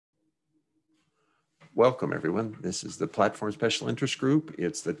Welcome, everyone. This is the Platform Special Interest Group.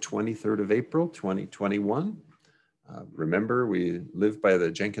 It's the 23rd of April, 2021. Remember, we live by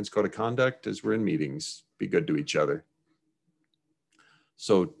the Jenkins Code of Conduct as we're in meetings. Be good to each other.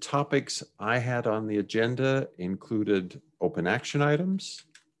 So topics I had on the agenda included open action items,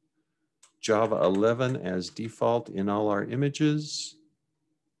 Java 11 as default in all our images,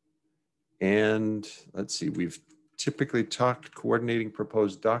 and let's see, we've typically talked coordinating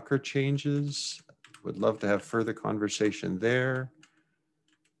proposed Docker changes. Would love to have further conversation there.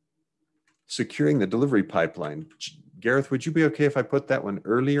 Securing the delivery pipeline. Gareth, would you be okay if I put that one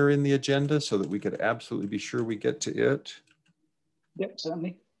earlier in the agenda so that we could absolutely be sure we get to it? Yep,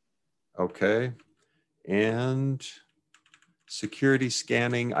 certainly. Okay. And security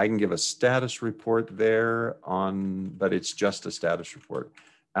scanning, I can give a status report there on, but it's just a status report.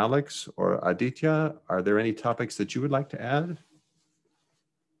 Alex or Aditya, are there any topics that you would like to add?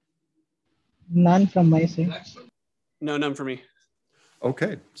 None from my side. No, none for me.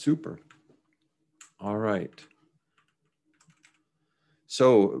 Okay, super. All right.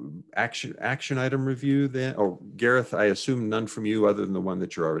 So action item review then. Oh, Gareth, I assume none from you other than the one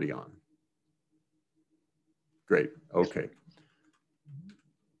that you're already on. Great, okay.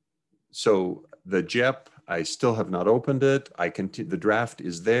 So the JEP, I still have not opened it. The draft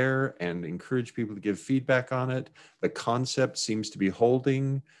is there and encourage people to give feedback on it. The concept seems to be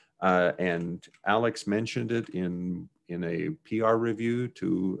holding. And Alex mentioned it in a PR review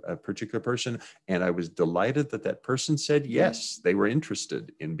to a particular person. And I was delighted that that person said, yes, they were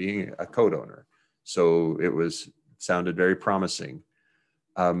interested in being a code owner. So it sounded very promising.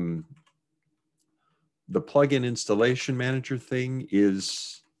 The plugin installation manager thing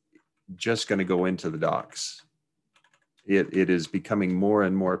is just going to go into the docs. It is becoming more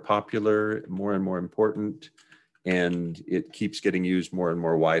and more popular, more and more important. And it keeps getting used more and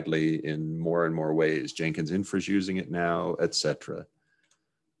more widely in more and more ways. Jenkins Infra is using it now, etc.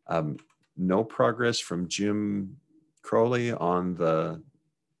 No progress from Jim Crowley on the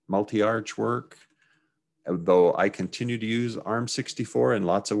multi-arch work, though I continue to use ARM64 in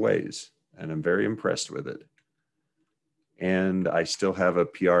lots of ways, and I'm very impressed with it. And I still have a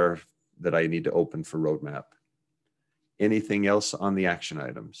PR that I need to open for roadmap. Anything else on the action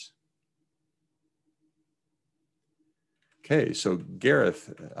items? Okay, so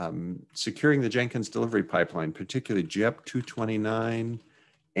Gareth, securing the Jenkins delivery pipeline, particularly JEP 229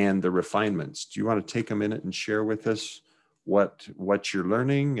 and the refinements. Do you want to take a minute and share with us what you're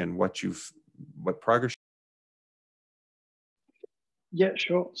learning and what progress? Yeah,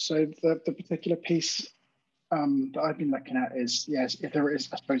 sure. So the particular piece that I've been looking at is, yes, if there is,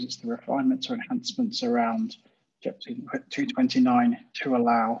 I suppose it's the refinements or enhancements around JEP 229 to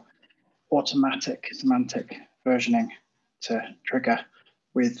allow automatic semantic versioning to trigger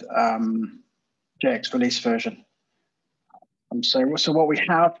with JX release version. So what we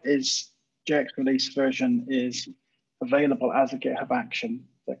have is JX release version is available as a GitHub action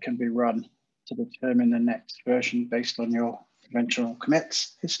that can be run to determine the next version based on your conventional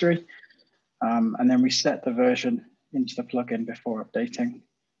commits history. And then we set the version into the plugin before updating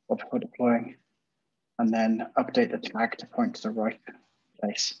or before deploying, and then update the tag to point to the right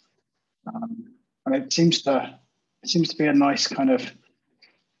place. And it seems to be a nice kind of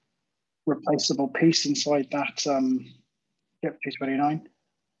replaceable piece inside that JEP 229.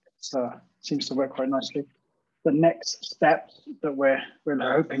 So seems to work quite nicely. The next step that we're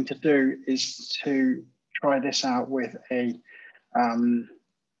hoping to do is to try this out with a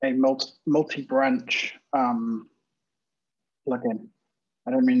multi-branch plugin.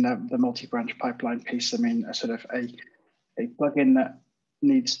 I don't mean the multi-branch pipeline piece. I mean a sort of a plugin that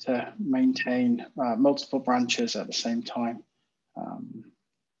needs to maintain multiple branches at the same time,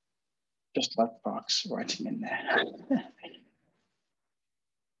 just like Spark's writing in there.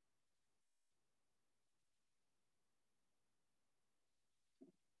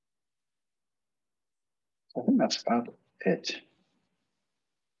 I think that's about it.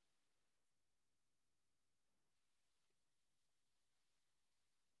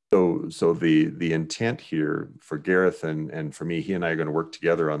 So the intent here for Gareth and for me, he and I are going to work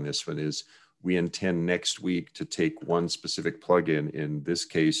together on this one, is we intend next week to take one specific plugin, in this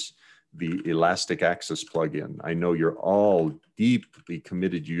case, the Elastic Access plugin. I know you're all deeply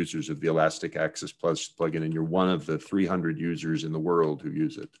committed users of the Elastic Access Plus plugin, and you're one of the 300 users in the world who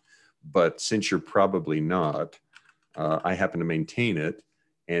use it. But since you're probably not, I happen to maintain it,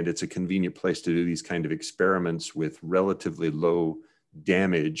 and it's a convenient place to do these kind of experiments with relatively low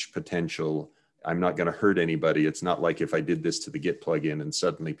damage potential. I'm not going to hurt anybody. It's not like if I did this to the Git plugin and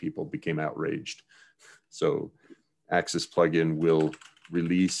suddenly people became outraged. So Access plugin will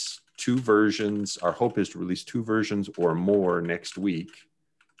release 2 versions. Our hope is to release 2 versions or more next week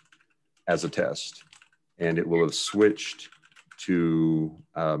as a test. And it will have switched to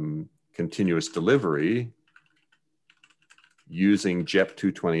continuous delivery using JEP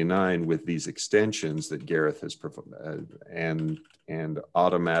 229 with these extensions that Gareth has provided and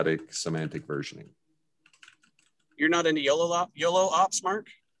automatic semantic versioning. You're not into YOLO ops, Mark?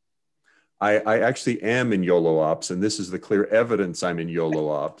 I actually am in YOLO ops, and this is the clear evidence I'm in YOLO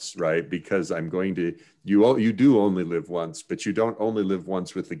ops, right? Because I'm going to, you do only live once, but you don't only live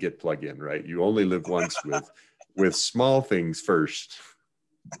once with the Git plugin, right? You only live once with small things first.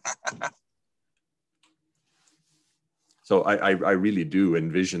 So I really do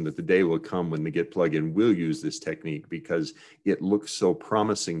envision that the day will come when the Git plugin will use this technique, because it looks so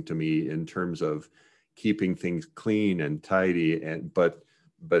promising to me in terms of keeping things clean and tidy,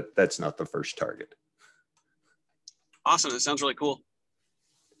 but that's not the first target. Awesome, that sounds really cool.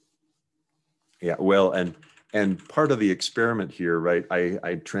 Yeah, well, and part of the experiment here, right,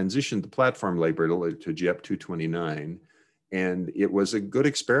 I transitioned the platform label to JEP 229, and it was a good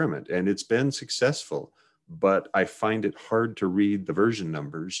experiment, and it's been successful, but I find it hard to read the version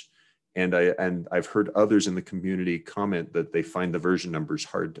numbers, and I've heard others in the community comment that they find the version numbers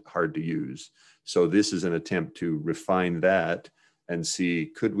hard to use. So this is an attempt to refine that and see,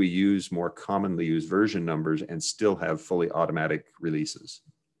 could we use more commonly used version numbers and still have fully automatic releases?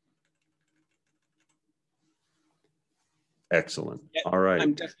 Excellent. Yeah, all right.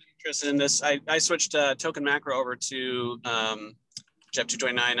 I'm definitely interested in this. I switched token macro over to JEP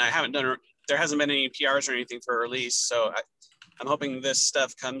 229. I haven't done, there hasn't been any PRs or anything for a release. So I'm hoping this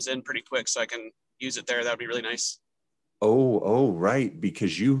stuff comes in pretty quick so I can use it there. That would be really nice. Oh, right.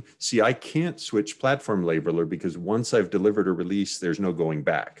 Because you see, I can't switch platform labeler because once I've delivered a release, there's no going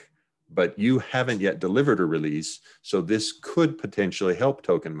back. But you haven't yet delivered a release, so this could potentially help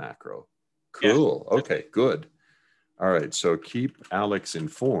token macro. Cool. Yeah, okay, good. All right. So keep Alex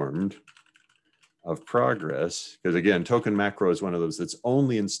informed of progress, because again, token macro is one of those that's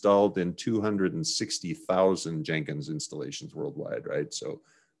only installed in 260,000 Jenkins installations worldwide, right? So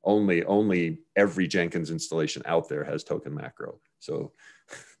only every Jenkins installation out there has token macro. So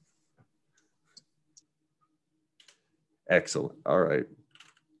excellent. All right.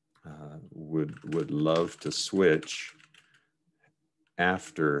 Would love to switch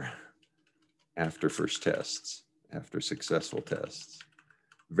after first tests, after successful tests.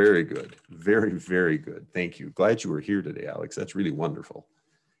 Very good. Very, very good. Thank you. Glad you were here today, Alex. That's really wonderful.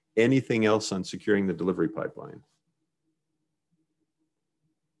 Anything else on securing the delivery pipeline?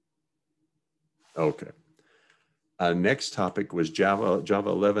 Okay. Next topic was Java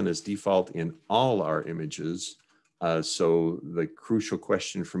 11 as default in all our images. So the crucial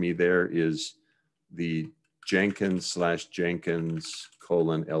question for me there is the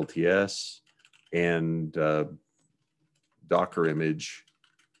Jenkins/Jenkins:/LTS and Docker image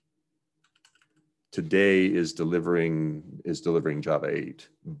today is delivering Java 8,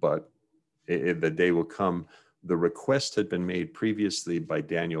 but the day will come. The request had been made previously by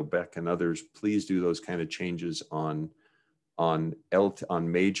Daniel Beck and others. Please do those kind of changes on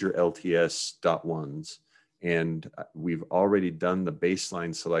major LTS.1s. And we've already done the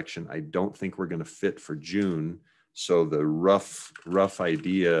baseline selection. I don't think we're going to fit for June. So the rough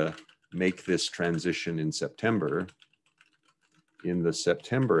idea, make this transition in September, in the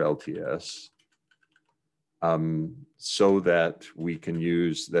September LTS, so that we can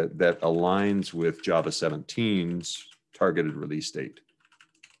use that aligns with Java 17's targeted release date.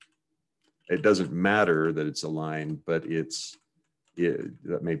 It doesn't matter that it's aligned, but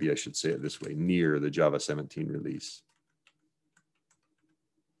maybe I should say it this way, near the Java 17 release.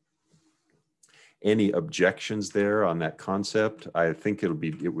 Any objections there on that concept? I think it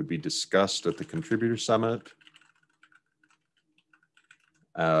would be discussed at the contributor summit.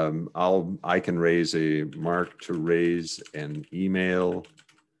 I can raise Mark to raise an email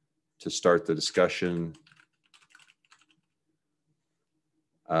to start the discussion.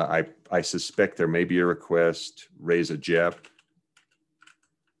 I suspect there may be a request, raise a JEP.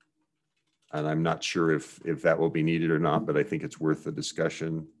 And I'm not sure if that will be needed or not, but I think it's worth the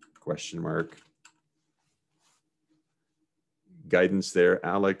discussion, question mark. Guidance there,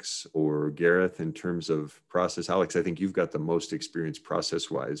 Alex or Gareth, in terms of process. Alex, I think you've got the most experience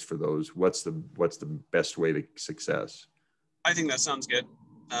process-wise for those. What's the best way to success? I think that sounds good.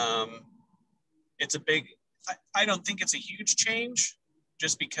 It's a big, I don't think it's a huge change,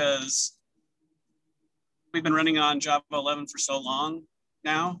 just because we've been running on Java 11 for so long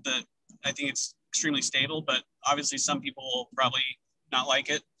now that I think it's extremely stable, but obviously some people will probably not like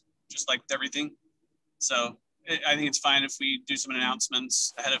it, just like everything. So I think it's fine if we do some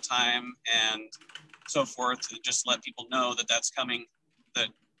announcements ahead of time and so forth, to just let people know that that's coming, that,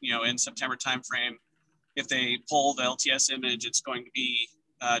 you know, in September timeframe, if they pull the LTS image, it's going to be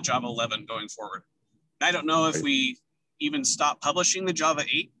Java 11 going forward. And I don't know if we even stop publishing the Java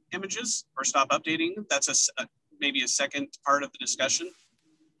 8 images or stop updating them. That's maybe a second part of the discussion.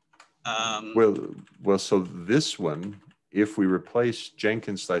 Well, so this one, if we replace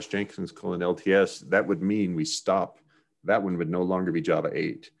Jenkins/Jenkins:LTS, that would mean we stop. That one would no longer be Java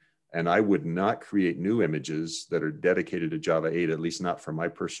 8. And I would not create new images that are dedicated to Java 8, at least not for my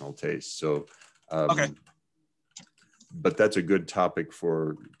personal taste. So, okay. But that's a good topic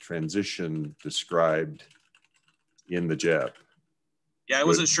for transition described in the JEP. Yeah, I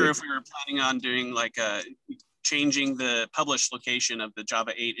wasn't sure if we were planning on doing like changing the published location of the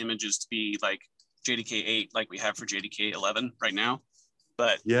Java 8 images to be like JDK 8, like we have for JDK 11 right now.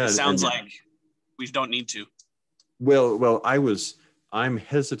 But yeah, it sounds like we don't need to. Well, I'm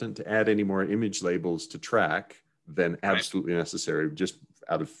hesitant to add any more image labels to track than absolutely necessary, just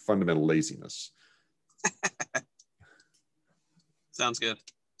out of fundamental laziness. Sounds good.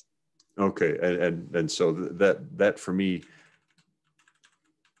 Okay, and so that for me,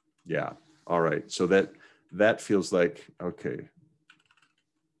 yeah, all right. So that feels like, okay.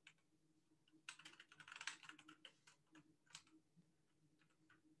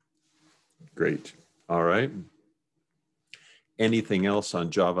 Great, all right. Anything else on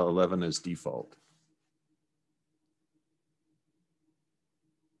Java 11 as default?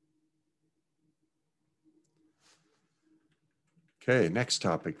 Okay, next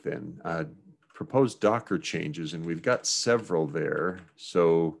topic then. Proposed Docker changes, and we've got several there.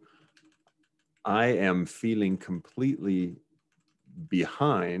 So I am feeling completely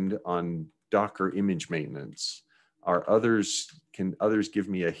behind on Docker image maintenance. Can others give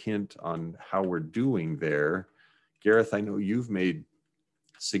me a hint on how we're doing there? Gareth, I know you've made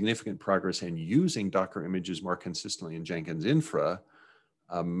significant progress in using Docker images more consistently in Jenkins Infra.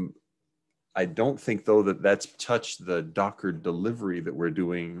 I don't think, though, that that's touched the Docker delivery that we're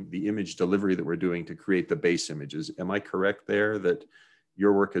doing, the image delivery that we're doing to create the base images. Am I correct there that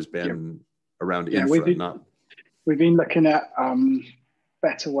your work has been around infra? We've been looking at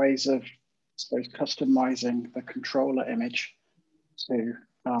better ways of, I suppose, customizing the controller image to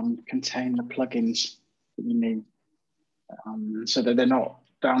contain the plugins that you need, so that they're not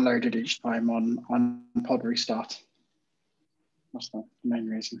downloaded each time on pod restart. That's the main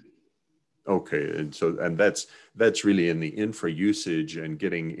reason. Okay, and that's really in the infra usage and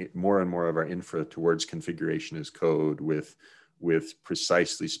getting more and more of our infra towards configuration as code with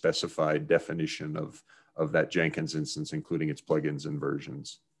precisely specified definition of that Jenkins instance, including its plugins and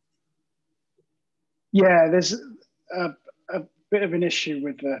versions. Yeah, there's a bit of an issue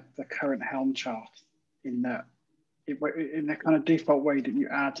with the current Helm chart in that in the kind of default way that you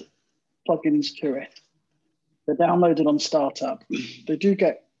add plugins to it. They're downloaded on startup.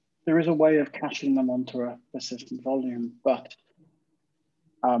 There is a way of caching them onto a persistent volume, but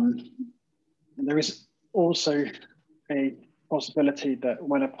there is also a possibility that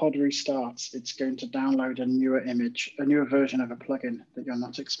when a pod restarts, it's going to download a newer image, a newer version of a plugin that you're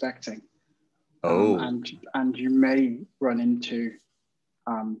not expecting. And you may run into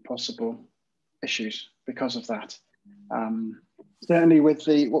possible issues because of that. Certainly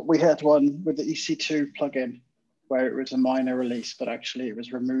what we had one with the EC2 plugin, where it was a minor release, but actually it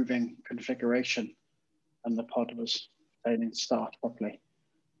was removing configuration and the pod was failing to start properly.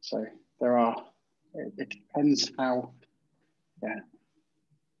 So it depends how,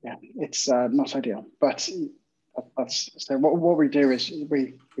 it's not ideal. But so what we do is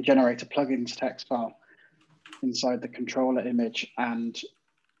we generate a plugins text file inside the controller image and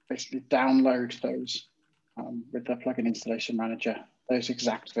basically download those with the plugin installation manager, those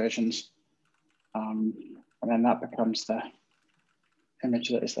exact versions. And then that becomes the image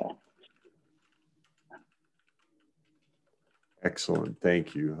that is there. Excellent,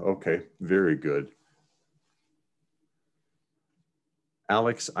 thank you. Okay, very good.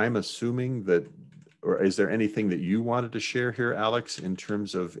 Alex, I'm assuming that, or is there anything that you wanted to share here, Alex, in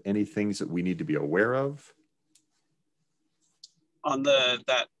terms of any things that we need to be aware of? On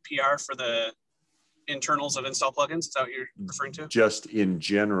that PR for the internals of install plugins, is that what you're referring to? Just in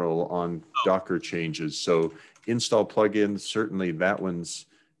general on Docker changes. So install plugins, certainly that one's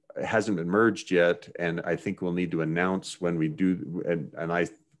hasn't been merged yet, and I think we'll need to announce when we do, and I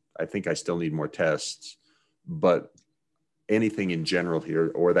think I still need more tests, but anything in general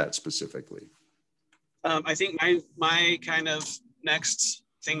here or that specifically? I think my kind of next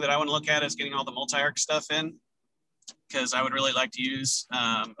thing that I want to look at is getting all the multi-arc stuff in. because I would really like to use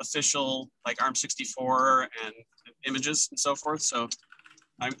official like ARM64 and images and so forth. So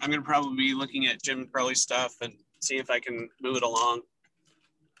I'm going to probably be looking at Jim Crowley's stuff and see if I can move it along.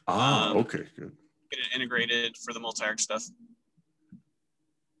 Okay, good. Get it integrated for the multi-arc stuff.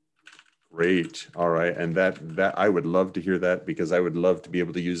 Great. All right. And that I would love to hear that, because I would love to be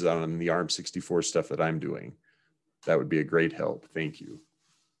able to use that on the ARM64 stuff that I'm doing. That would be a great help. Thank you.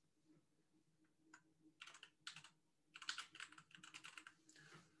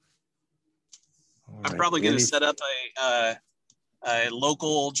 I'm probably going to set up a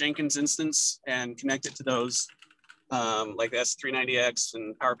local Jenkins instance and connect it to those like S390X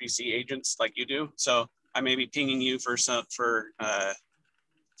and PowerPC agents like you do. So I may be pinging you for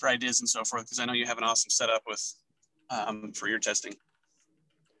ideas and so forth, because I know you have an awesome setup with for your testing.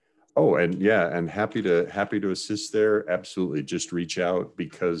 Oh, and yeah, and happy to assist there. Absolutely. Just reach out,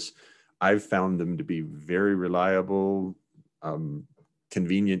 because I've found them to be very reliable,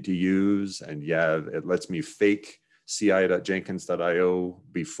 convenient to use. And yeah, it lets me fake ci.jenkins.io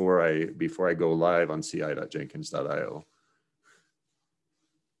before I go live on ci.jenkins.io.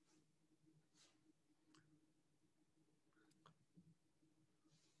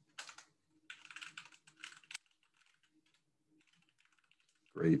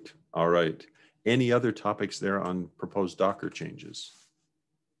 Great. All right. Any other topics there on proposed Docker changes?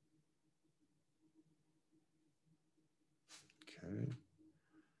 Okay.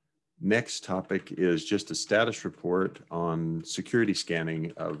 Next topic is just a status report on security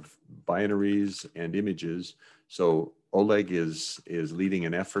scanning of binaries and images. So Oleg is leading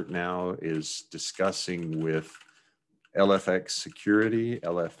an effort now, is discussing with LFX Security.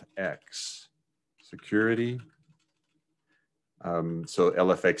 So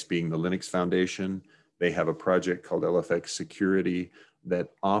LFX being the Linux Foundation, they have a project called LFX Security that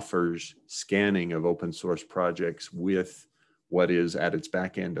offers scanning of open source projects with what is at its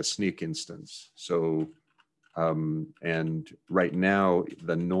back end a Snyk instance. So, and right now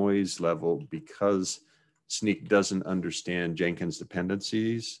the noise level, because Snyk doesn't understand Jenkins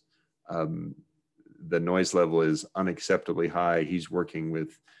dependencies, the noise level is unacceptably high. He's working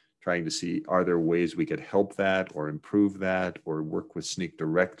with trying to see, are there ways we could help that or improve that or work with Snyk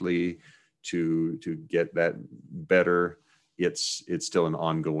directly to get that better. It's still an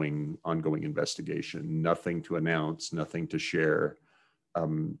ongoing investigation. Nothing to announce, nothing to share.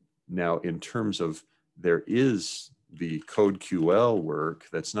 Now, in terms of, there is the CodeQL work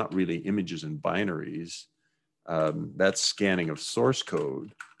that's not really images and binaries. That's scanning of source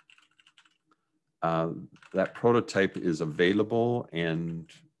code. That prototype is available and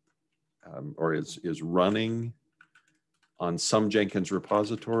or is running on some Jenkins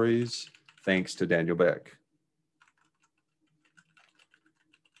repositories, thanks to Daniel Beck.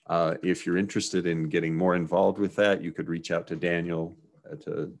 If you're interested in getting more involved with that, you could reach out to Daniel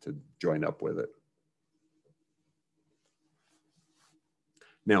to join up with it.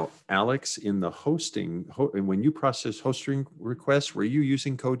 Now, Alex, in the hosting, when you process hosting requests, were you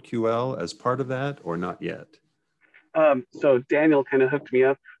using CodeQL as part of that or not yet? So Daniel kind of hooked me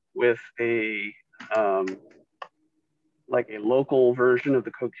up with a like a local version of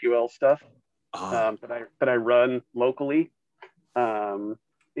the CodeQL stuff that I run locally.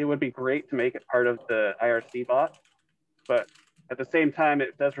 It would be great to make it part of the IRC bot, but at the same time,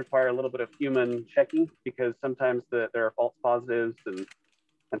 it does require a little bit of human checking, because sometimes there are false positives and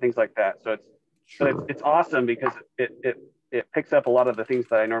things like that. So it's awesome because it picks up a lot of the things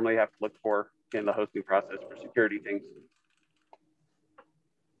that I normally have to look for in the hosting process for security things.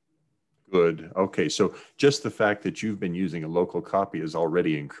 Good. Okay, so just the fact that you've been using a local copy is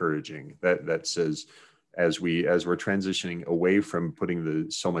already encouraging. That says, as we're transitioning away from putting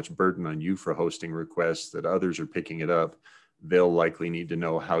so much burden on you for hosting requests, that others are picking it up, they'll likely need to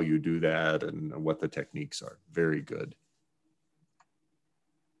know how you do that and what the techniques are. Very good.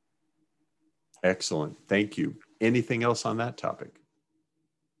 Excellent. Thank you. Anything else on that topic?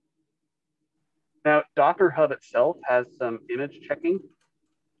 Now, Docker Hub itself has some image checking.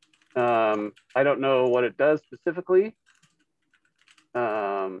 I don't know what it does specifically,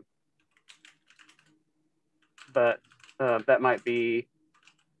 but that might be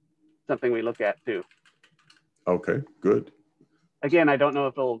something we look at too. Okay, good. Again, I don't know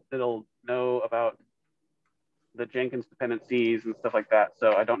if it'll know about the Jenkins dependencies and stuff like that,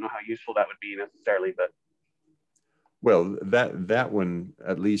 so I don't know how useful that would be necessarily, but. Well, that one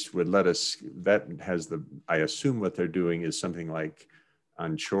at least would let us, that has the, I assume what they're doing is something like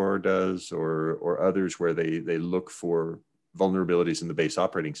Onshore does or others, where they look for vulnerabilities in the base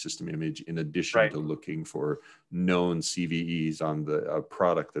operating system image in addition to looking for known CVEs on the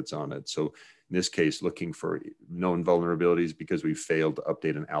product that's on it. So in this case, looking for known vulnerabilities because we failed to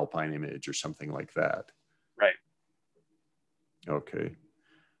update an Alpine image or something like that. Right. Okay.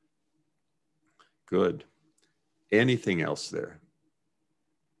 Good. Anything else there?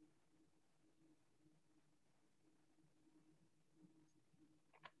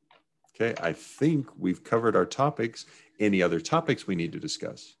 Okay, I think we've covered our topics. Any other topics we need to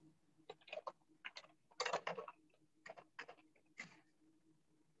discuss?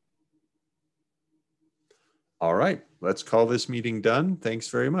 All right, let's call this meeting done. Thanks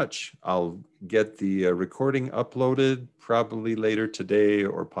very much. I'll get the recording uploaded probably later today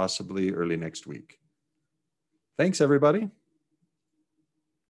or possibly early next week. Thanks, everybody.